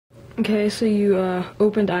Okay, so you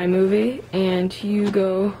opened iMovie and you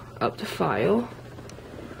go up to File.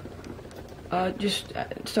 Just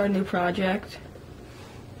start a new project.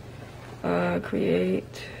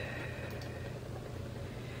 Create.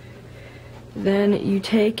 Then you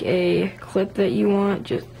take a clip that you want,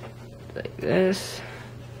 just like this,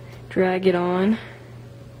 drag it on.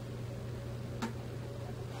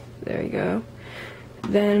 There you go.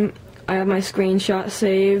 Then I have my screenshot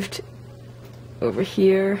saved over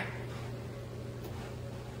here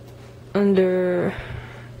under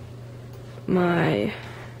my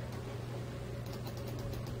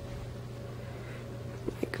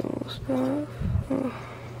Michael stuff.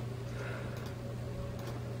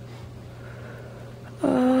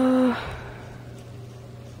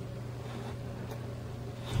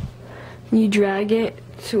 You drag it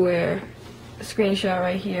to where the screenshot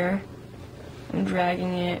right here. I'm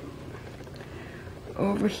dragging it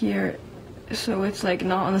over here so it's like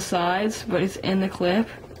not on the sides, but it's in the clip.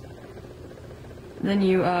 Then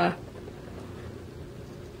you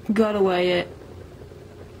gut away it.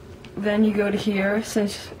 Then you go to here,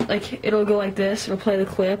 since like it'll go like this, it'll play the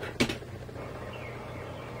clip.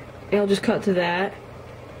 It'll just cut to that.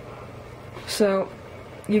 So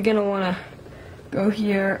you're gonna wanna go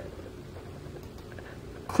here,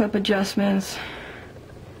 clip adjustments,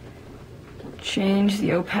 change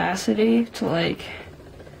the opacity to like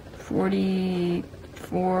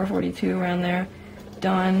 44, 42, around there.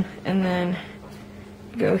 Done. And then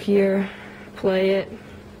go here, play it.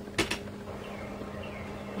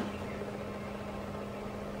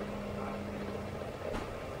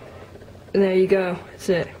 And there you go. That's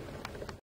it.